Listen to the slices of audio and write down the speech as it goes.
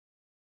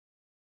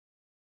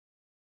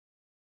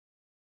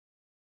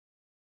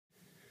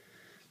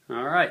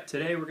Alright,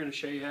 today we're going to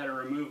show you how to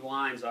remove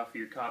lines off of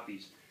your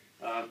copies.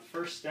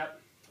 First step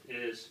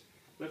is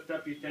lift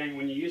up your thing.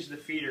 When you use the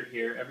feeder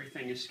here,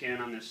 everything is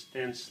scanned on this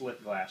thin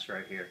slit glass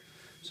right here.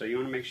 So you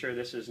want to make sure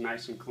this is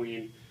nice and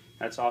clean.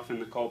 That's often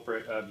the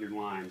culprit of your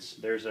lines.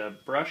 There's a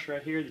brush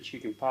right here that you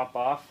can pop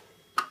off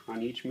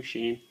on each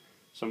machine.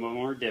 Some of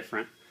them are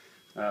different.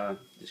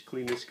 Just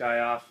clean this guy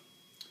off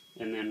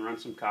and then run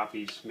some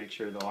copies, make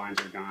sure the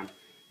lines are gone.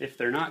 If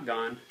they're not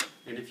gone,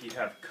 and if you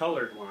have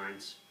colored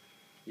lines,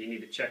 you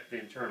need to check the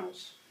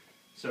internals.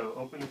 So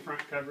open the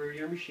front cover of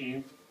your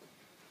machine.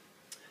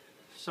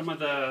 Some of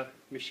the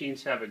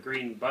machines have a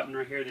green button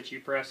right here that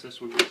you press.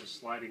 This one has a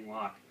sliding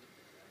lock.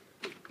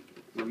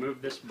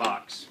 Remove this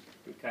box,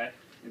 okay?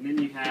 And then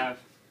you have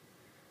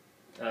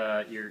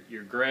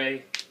your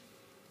gray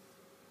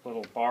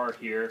little bar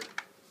here.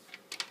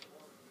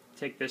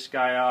 Take this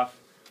guy off.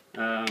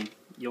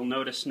 You'll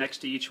notice next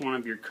to each one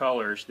of your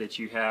colors that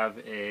you have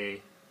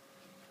a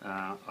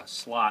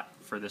slot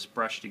for this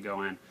brush to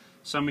go in.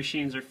 Some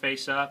machines are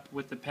face up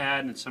with the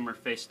pad and some are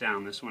face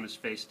down. This one is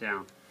face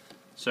down.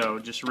 So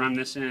just run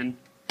this in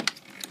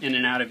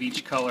and out of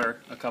each color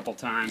a couple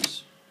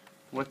times.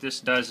 What this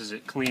does is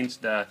it cleans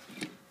the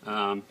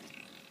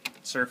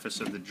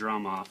surface of the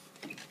drum off.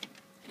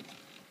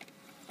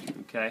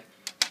 Okay,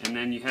 and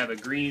then you have a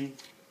green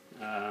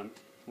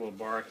little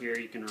bar here.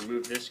 You can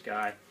remove this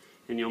guy,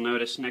 and you'll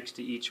notice next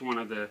to each one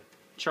of the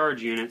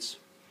charge units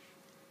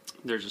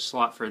there's a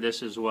slot for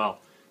this as well.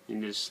 You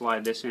can just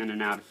slide this in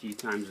and out a few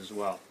times as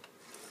well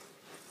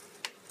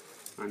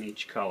on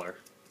each color.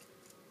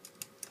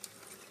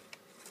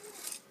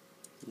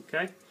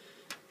 Okay,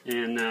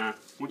 and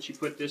once you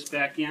put this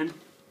back in,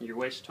 your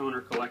waste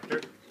toner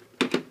collector,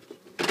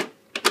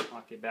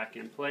 lock it back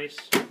in place,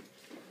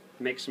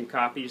 make some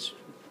copies,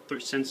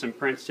 send some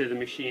prints to the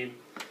machine,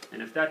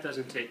 and if that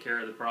doesn't take care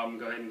of the problem,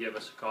 go ahead and give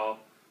us a call.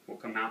 We'll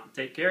come out and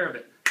take care of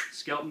it.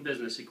 Skelton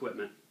Business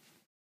Equipment.